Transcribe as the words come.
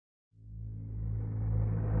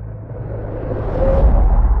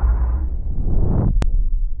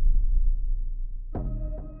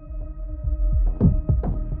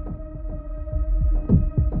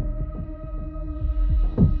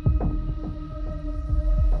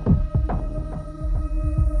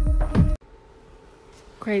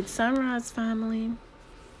Great Sunrise family.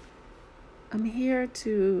 I'm here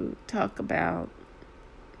to talk about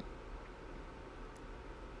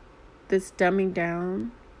this dumbing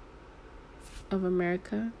down of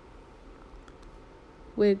America,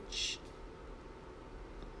 which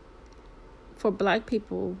for Black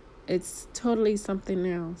people, it's totally something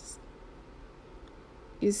else.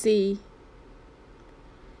 You see,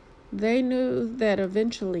 they knew that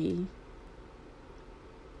eventually,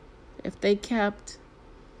 if they kept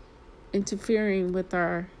interfering with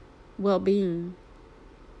our well-being,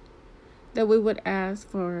 that we would ask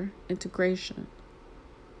for integration.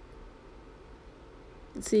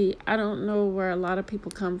 See, I don't know where a lot of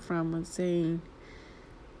people come from when saying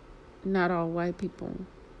not all white people.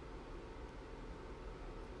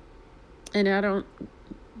 And I don't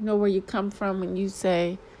know where you come from when you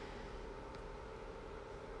say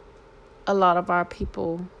a lot of our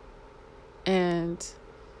people and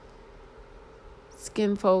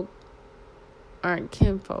skin folk aren't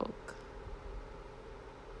kinfolk.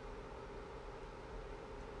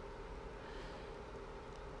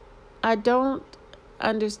 I don't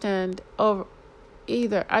understand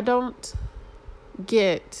either. I don't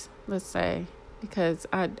get, let's say, because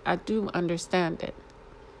I do understand it.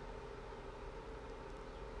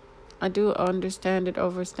 I do understand it,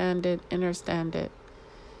 overstand it, understand it.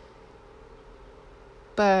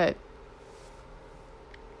 But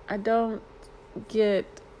I don't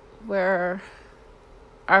get where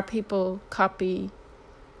our people copy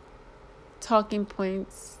talking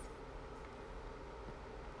points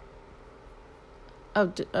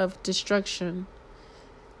of destruction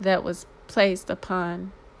that was placed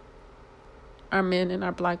upon our men and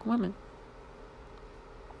our Black women.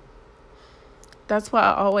 That's why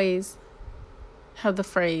I always have the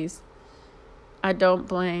phrase, I don't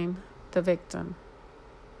blame the victim.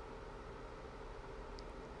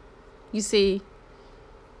 You see,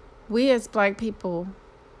 we as Black people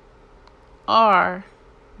are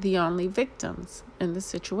the only victims in the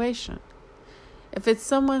situation. If it's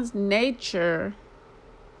someone's nature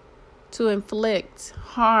to inflict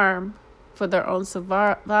harm for their own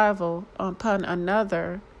survival upon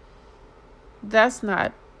another, that's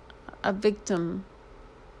not a victim,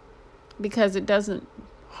 because it doesn't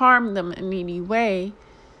harm them in any way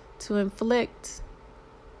to inflict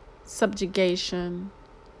subjugation,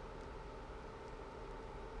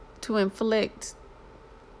 to inflict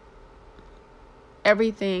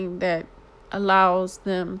everything that allows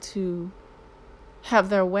them to have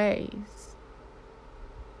their ways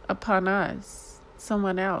upon us,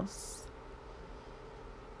 someone else.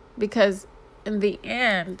 Because in the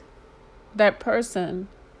end, that person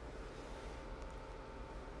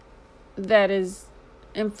that is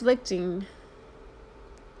inflicting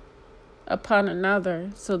upon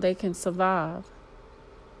another so they can survive,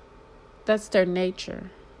 that's their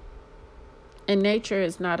nature. And nature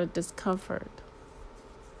is not a discomfort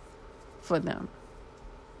for them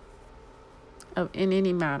in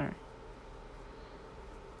any matter.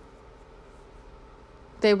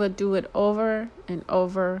 They would do it over and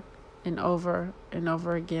over and over and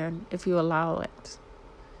over again if you allow it.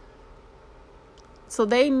 So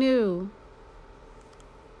they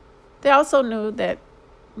also knew that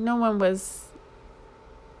no one was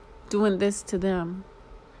doing this to them.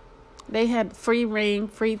 They had free reign,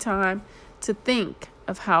 free time to think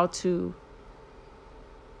of how to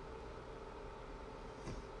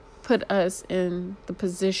put us in the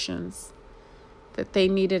positions that they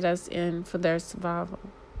needed us in for their survival.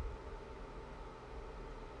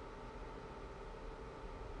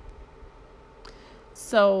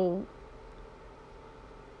 So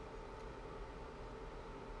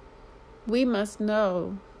we must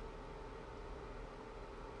know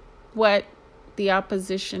what the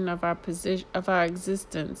opposition of our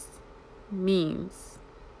existence means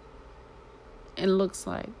and looks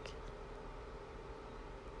like.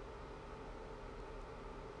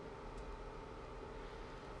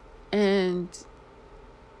 And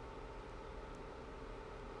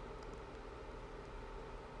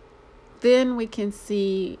then we can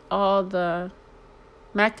see all the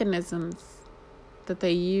mechanisms that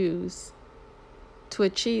they use to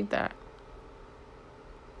achieve that.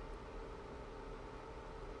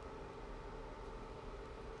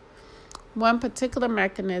 One particular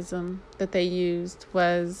mechanism that they used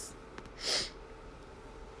was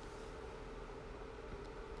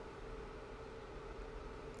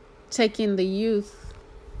taking the youth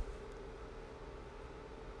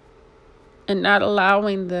and not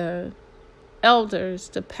allowing the elders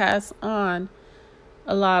to pass on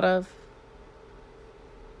a lot of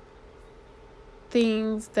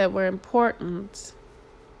things that were important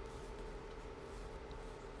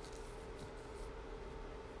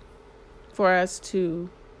for us to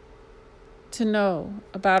know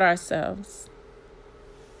about ourselves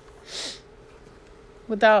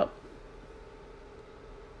without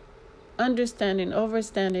understanding,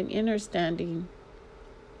 overstanding, understanding,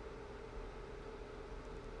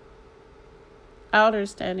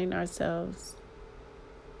 outerstanding ourselves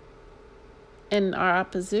in our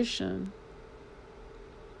opposition.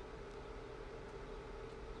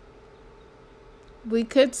 We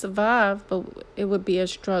could survive, but it would be a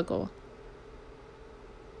struggle.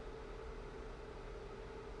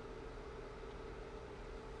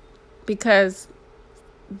 Because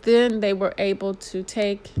then they were able to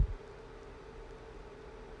take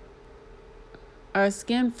our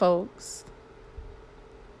skin folks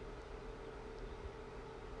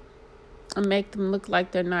and make them look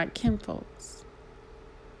like they're not kinfolks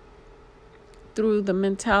through the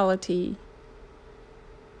mentality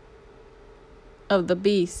of the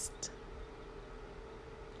beast,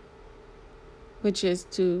 which is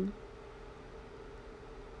to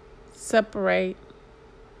separate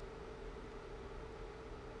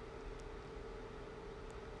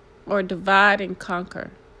or divide and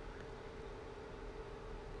conquer.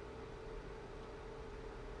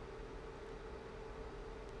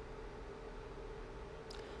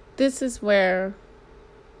 This is where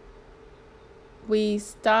we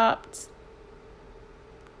stopped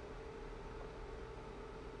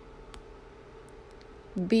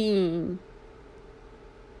being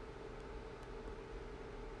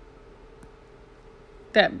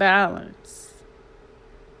that balance.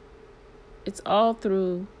 It's all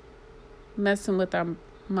through messing with our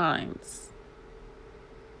minds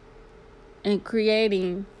and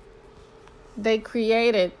they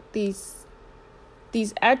created these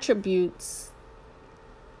attributes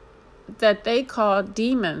that they call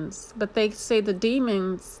demons, but they say the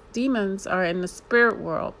demons are in the spirit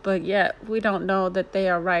world, but yet we don't know that they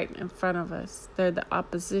are right in front of us. They're the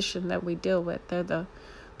opposition that we deal with. They're the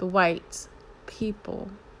white people.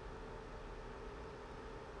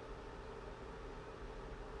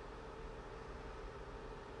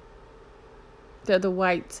 They're the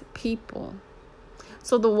white people.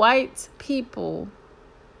 So the white people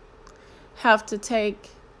have to take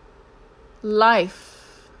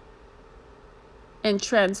life and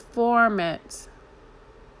transform it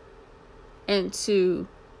into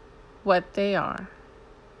what they are.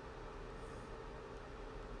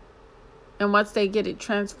 And once they get it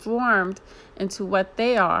transformed into what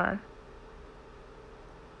they are,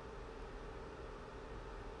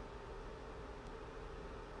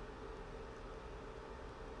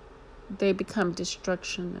 they become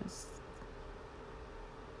destructionists.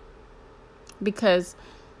 Because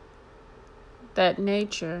that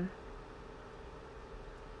nature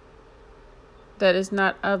that is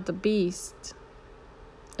not of the beast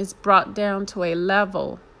is brought down to a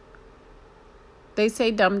level. They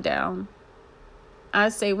say dumb down. I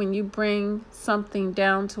say when you bring something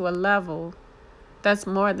down to a level, that's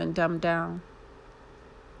more than dumb down.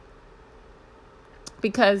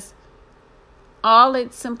 Because all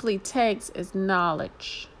it simply takes is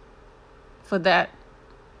knowledge for that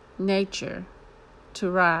nature to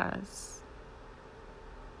rise.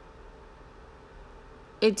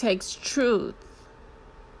 It takes truth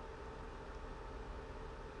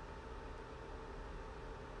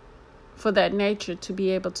for that nature to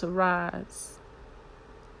be able to rise.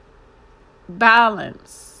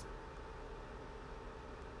 Balance,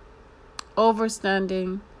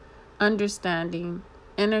 overstanding, understanding,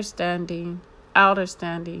 understanding,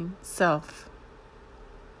 outerstanding, self.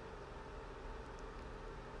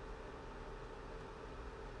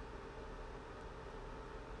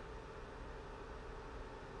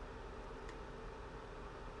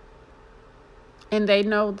 And they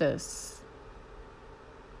know this.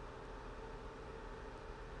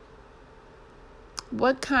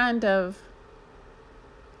 What kind of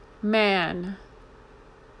man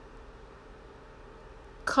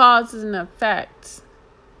causes an effect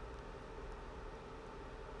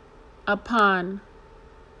upon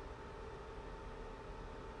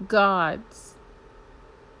gods,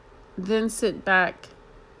 then sit back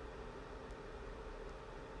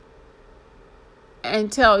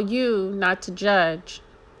and tell you not to judge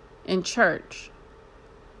in church,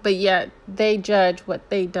 but yet they judge what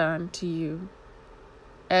they done to you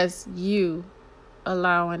as you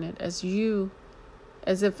allowing it, as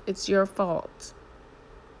if it's your fault,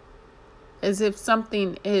 as if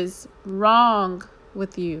something is wrong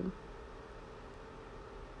with you.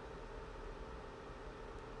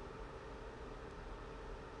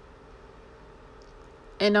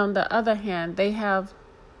 And on the other hand, they have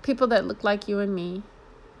people that look like you and me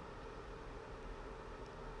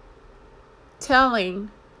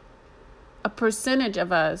telling a percentage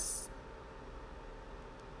of us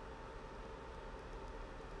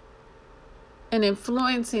and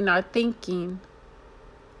influencing our thinking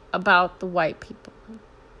about the white people.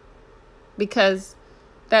 Because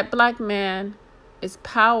that black man is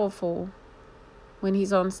powerful when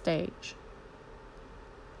he's on stage.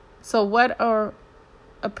 So what are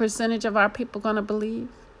a percentage of our people going to believe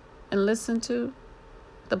and listen to?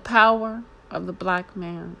 The power of the black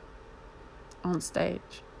man on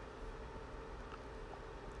stage.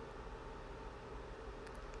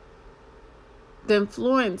 The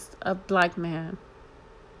influence of black man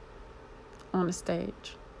on the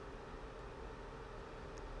stage.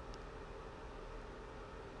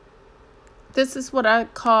 This is what I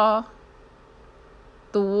call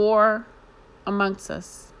the war amongst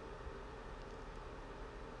us.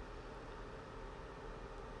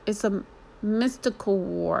 It's a mystical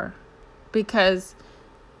war because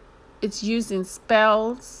it's using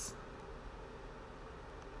spells,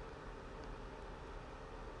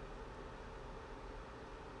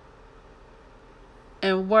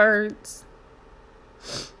 and words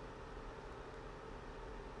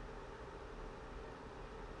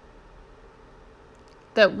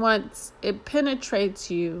that once it penetrates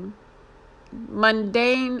you,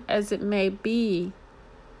 mundane as it may be,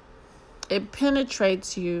 it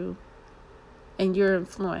penetrates you and you're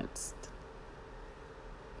influenced.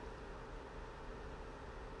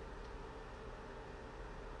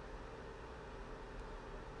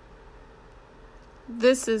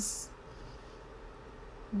 This is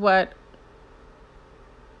what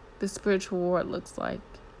the spiritual war looks like.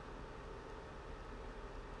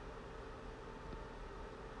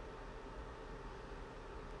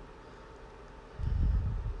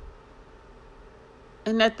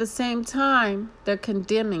 And at the same time, they're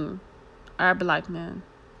condemning our black men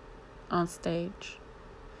on stage.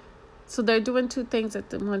 So they're doing two things at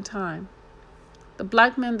the one time. The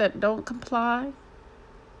black men that don't comply,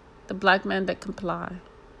 the black men that comply.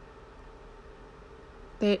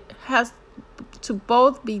 They has to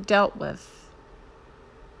both be dealt with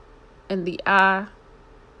in the eye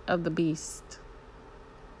of the beast.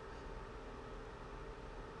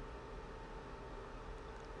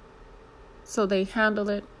 So they handle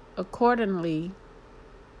it accordingly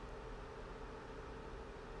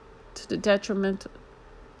to the detriment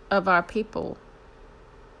of our people.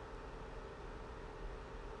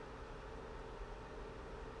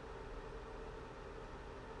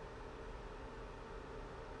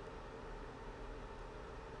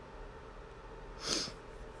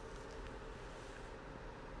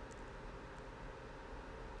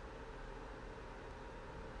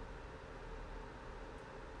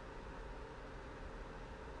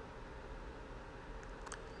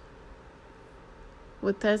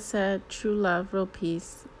 With that said, true love, real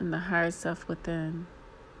peace, and the higher self within.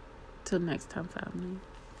 Till next time, family.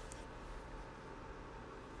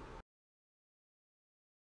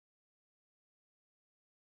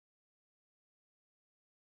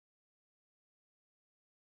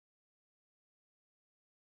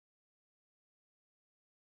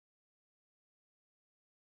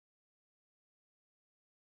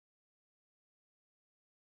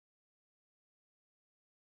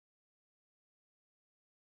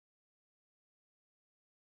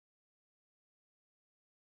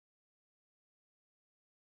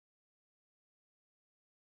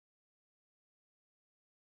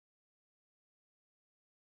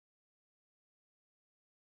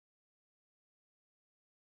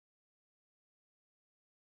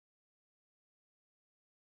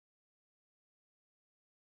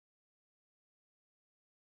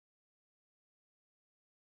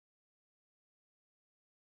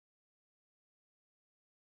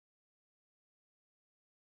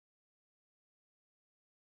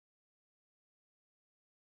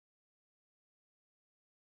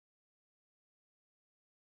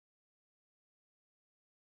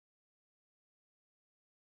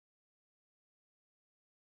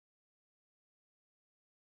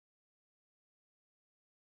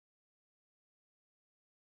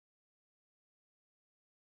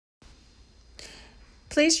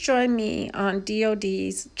 Please join me on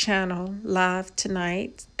DOD's channel live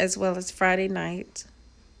tonight as well as Friday night.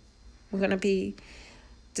 We're going to be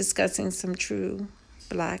discussing some true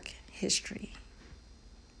Black history.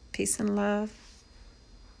 Peace and love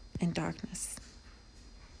and darkness.